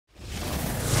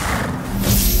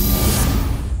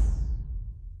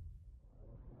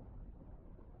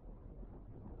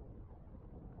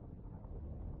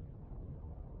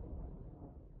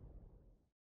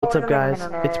What's up guys,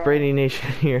 it's Brady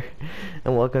Nation here,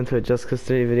 and welcome to a Just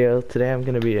Custody video. Today I'm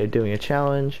going to be doing a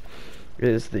challenge. It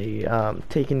is the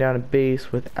taking down a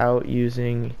base without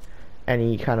using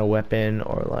any kind of weapon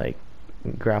or like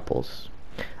grapples.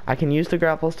 I can use the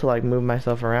grapples to like move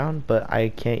myself around, but I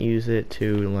can't use it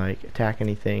to like attack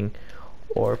anything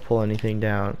or pull anything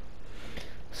down.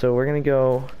 So we're going to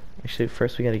go, actually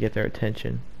first we got to get their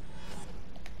attention.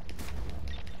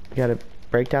 We got to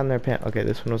break down their pan. Okay,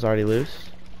 this one was already loose.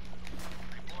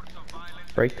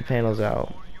 Break the panels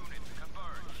out.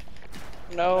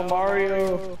 No,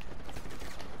 Mario.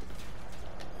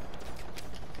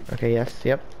 Okay, yes,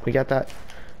 yep, we got that.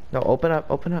 No, open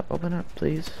up,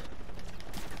 please.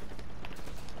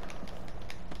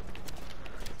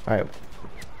 Alright.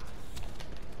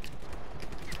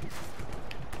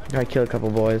 Gotta kill a couple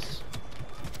boys.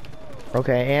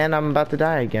 Okay, and I'm about to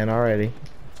die again already.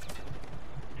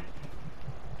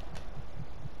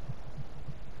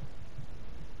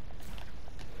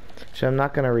 So I'm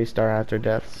not gonna restart after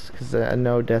deaths because a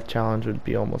no death challenge would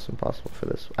be almost impossible for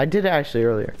this. I did it actually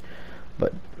earlier,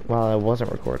 but while I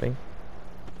wasn't recording.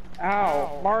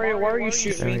 Ow, Mario, why are you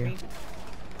shooting me?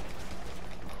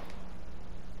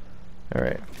 All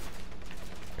right,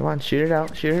 come on, shoot it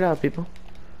out, people.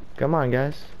 Come on,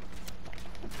 guys.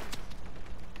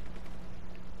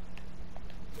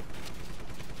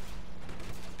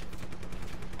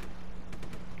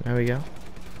 There we go.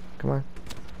 Come on,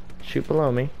 shoot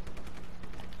below me.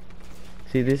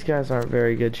 See, these guys aren't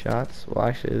very good shots. Well,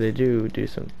 actually, they do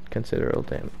some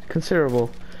considerable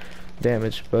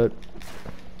damage, but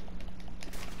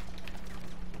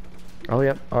oh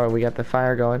yep. All right, we got the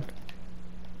fire going.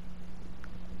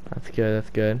 That's good. That's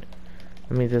good.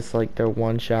 Let me just like they're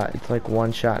one shot. It's like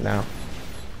one shot now.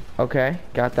 Okay,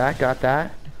 got that. Got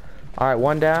that. All right,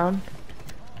 one down.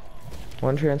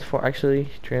 One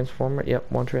transformer. Yep,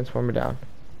 one transformer down.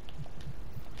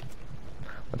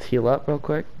 Let's heal up real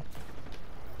quick.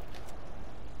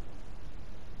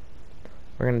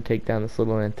 We're gonna take down this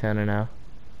little antenna now.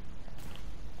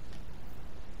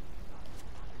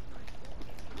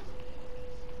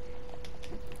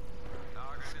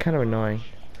 It's kind of annoying.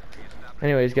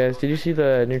 Anyways, guys, did you see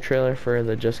the new trailer for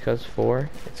the Just Cause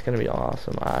 4? It's gonna be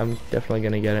awesome. I'm definitely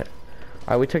gonna get it.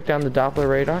 Alright, we took down the Doppler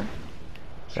radar.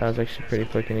 That was actually pretty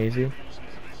freaking easy.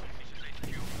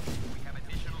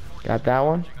 Got that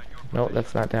one? Nope,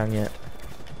 that's not down yet.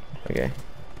 Okay.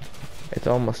 It's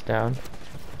almost down.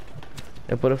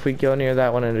 But if we go near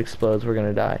that one and it explodes, we're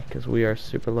gonna die because we are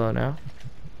super low now.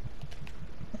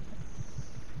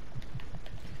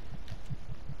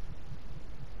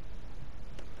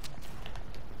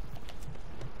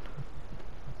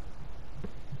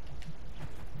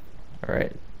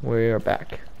 Alright, we are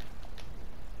back.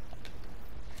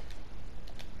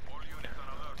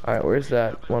 Alright, where's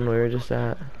that one we were just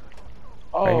at?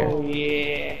 Oh, right here.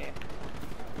 yeah.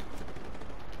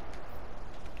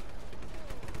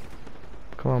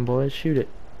 Come on, boys, shoot it.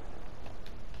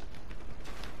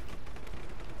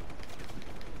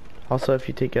 Also, if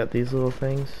you take out these little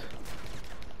things,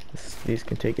 these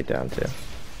can take it down too.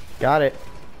 Got it.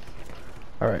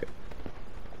 Alright.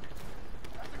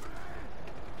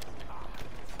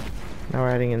 Now we're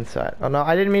heading inside. Oh no,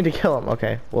 I didn't mean to kill him.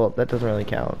 Okay, well, that doesn't really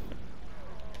count.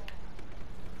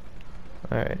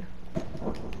 Alright.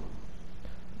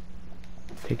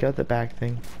 Take out the back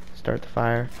thing. Start the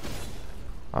fire.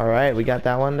 Alright, we got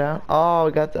that one down. Oh,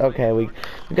 we got the, okay, we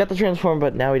got the transform,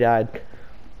 but now we died.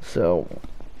 So,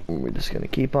 we're just gonna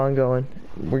keep on going.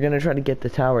 We're gonna try to get the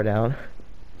tower down,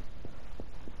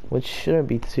 which shouldn't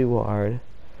be too hard.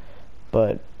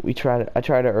 But I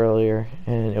tried it earlier,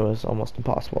 and it was almost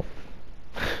impossible.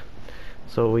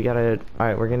 So we gotta,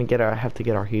 alright, we're gonna have to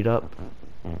get our heat up.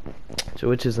 So,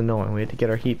 which is annoying, we have to get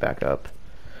our heat back up.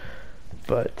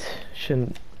 But,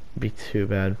 shouldn't be too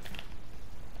bad.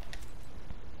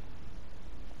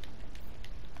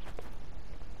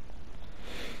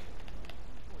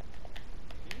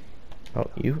 Oh,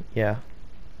 you? Yeah.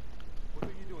 What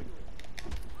are you doing?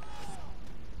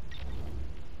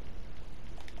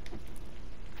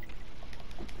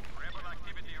 Rebel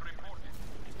activity reported.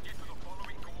 Get to the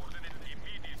following coordinates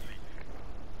immediately.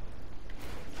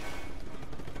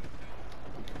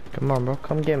 Come on, bro.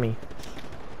 Come get me.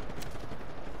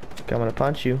 I'm gonna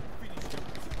punch you.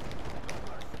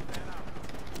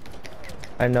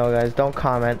 I know, guys. Don't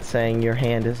comment saying your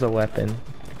hand is a weapon.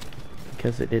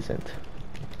 Because it isn't.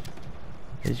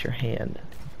 Is your hand,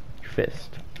 your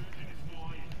fist.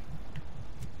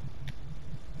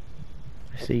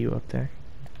 I see you up there.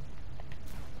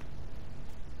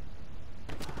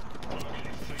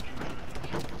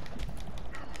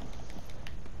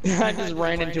 I just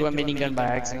ran into a minigun by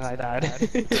accident. I died.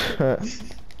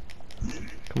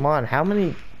 Come on, how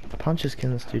many punches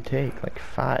can this dude take? Like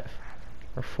 5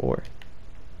 or 4?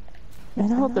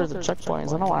 Man, I hope there's a checkpoint.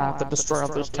 I don't want to have to destroy all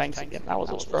those tanks again. That was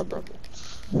a struggle.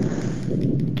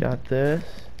 Got this.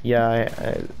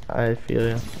 Yeah, I feel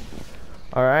you.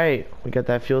 Alright, we got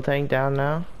that fuel tank down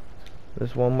now.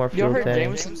 There's one more You fuel heard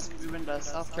tank. Jameson's moving to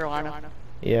South Carolina?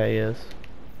 Yeah, he is.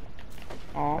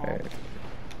 Oh. Alright.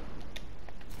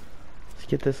 Let's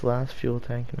get this last fuel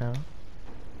tank now.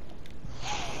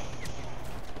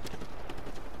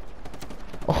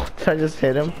 Oh, did I just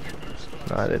hit him?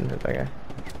 No, I didn't hit that guy.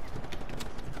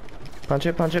 Punch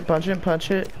it, punch it, punch it,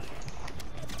 punch it.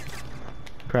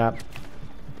 Crap.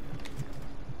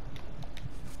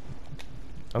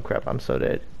 Oh crap, I'm so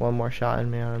dead. One more shot in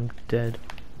me and I'm dead.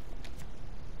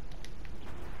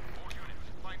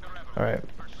 Alright.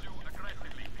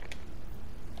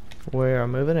 We are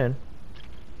moving in.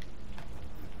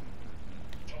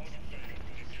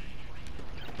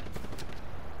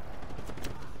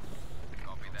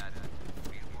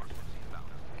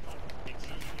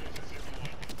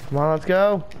 Come on, let's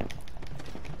go.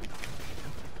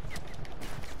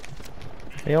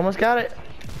 He almost got it.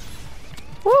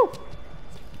 Woo!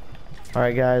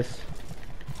 Alright, guys.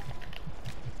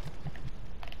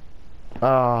 Oh,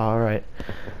 alright.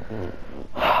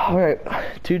 Alright,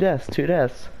 2 deaths, 2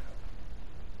 deaths.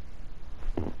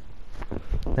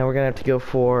 Now we're gonna have to go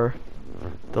for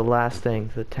the last thing,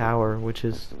 the tower, which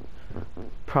is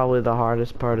probably the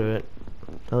hardest part of it.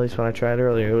 At least when I tried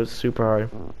earlier, it was super hard.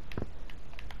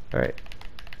 Alright.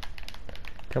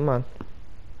 Come on.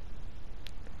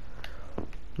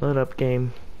 Load up,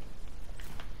 game.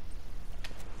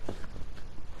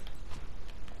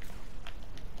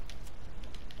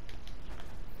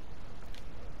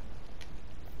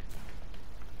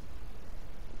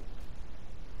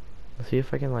 Let's see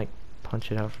if I can, like,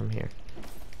 punch it out from here.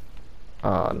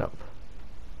 Oh, nope.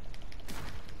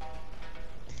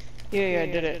 Yeah, I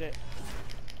did it.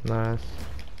 Nice.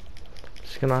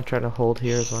 Just gonna try to hold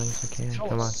here as long as I can.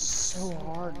 Come on. So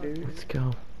hard, dude. Let's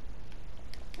go.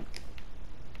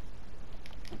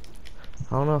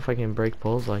 I don't know if I can break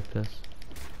poles like this.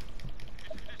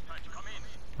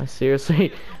 I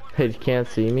seriously, they can't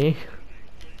see me.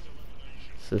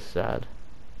 This is sad.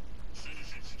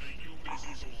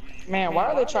 Man, why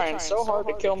are they trying so hard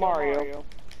to kill Mario?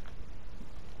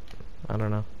 I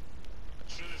don't know.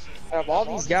 Out of all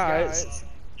these guys.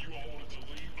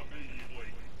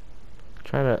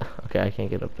 Trying to. Okay, I can't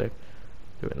get up there.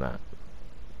 Doing that.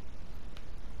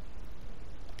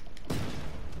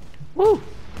 Woo!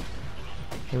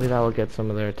 Maybe that will get some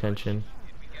of their attention.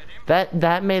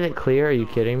 That made it clear. Are you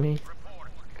kidding me?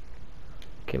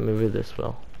 Okay, maybe this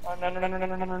will. Oh, no,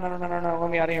 let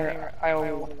me out of here. I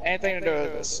don't want anything to do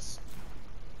with this.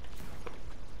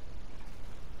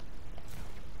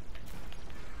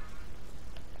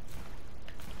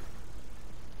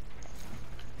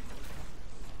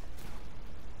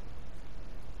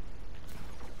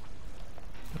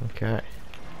 Okay.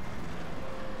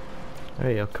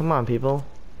 There you go. Come on, people.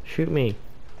 Shoot me.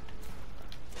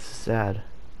 This is sad.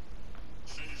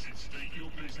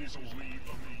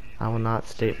 I will not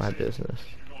state my business.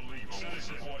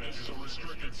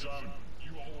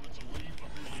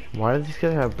 Why do these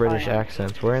guys have British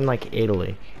accents? We're in like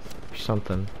Italy or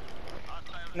something.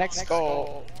 Next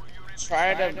goal.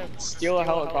 Try to steal a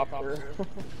helicopter.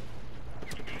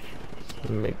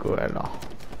 Miguelo.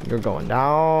 You're going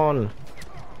down.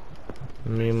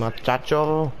 Mi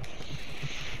muchacho.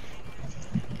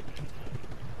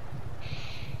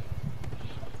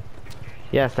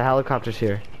 Yes, the helicopter's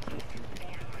here.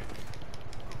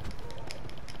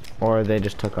 Or they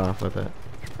just took off with it.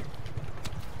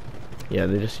 Yeah,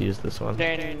 they just used this one.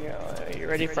 Daniel, you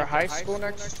ready for high school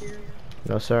next year?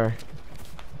 No, sir.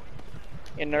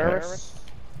 You nervous?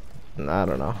 I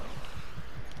don't know.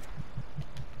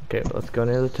 Okay, let's go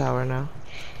near the tower now.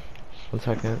 1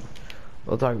 second.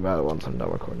 We'll talk about it once I'm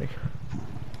done recording.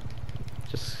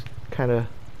 Just kind of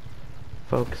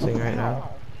focusing right now.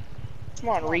 Come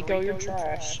on, Rico, you're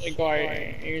trash.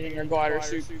 You're using your glider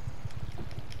suit.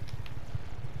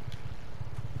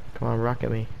 Come on, rocket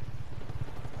me.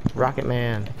 Rocket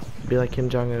Man. Be like Kim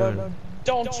Jong-un.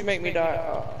 Don't you make me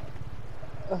die.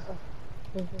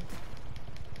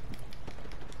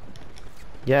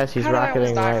 Yes, he's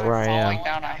rocketing right where I am.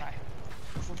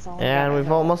 And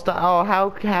we've almost done. Oh,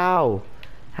 how?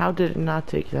 How did it not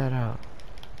take that out?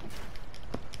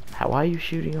 Why are you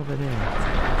shooting over there?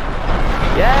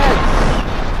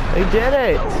 Yes! We did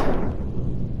it!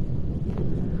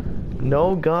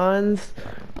 No guns,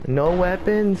 no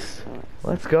weapons.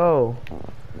 Let's go.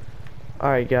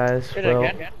 Alright, guys.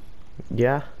 Well,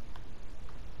 Yeah.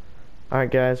 Alright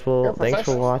guys, well, You're thanks for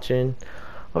professional. watching.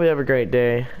 Hope you have a great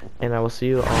day, and I will see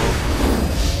you all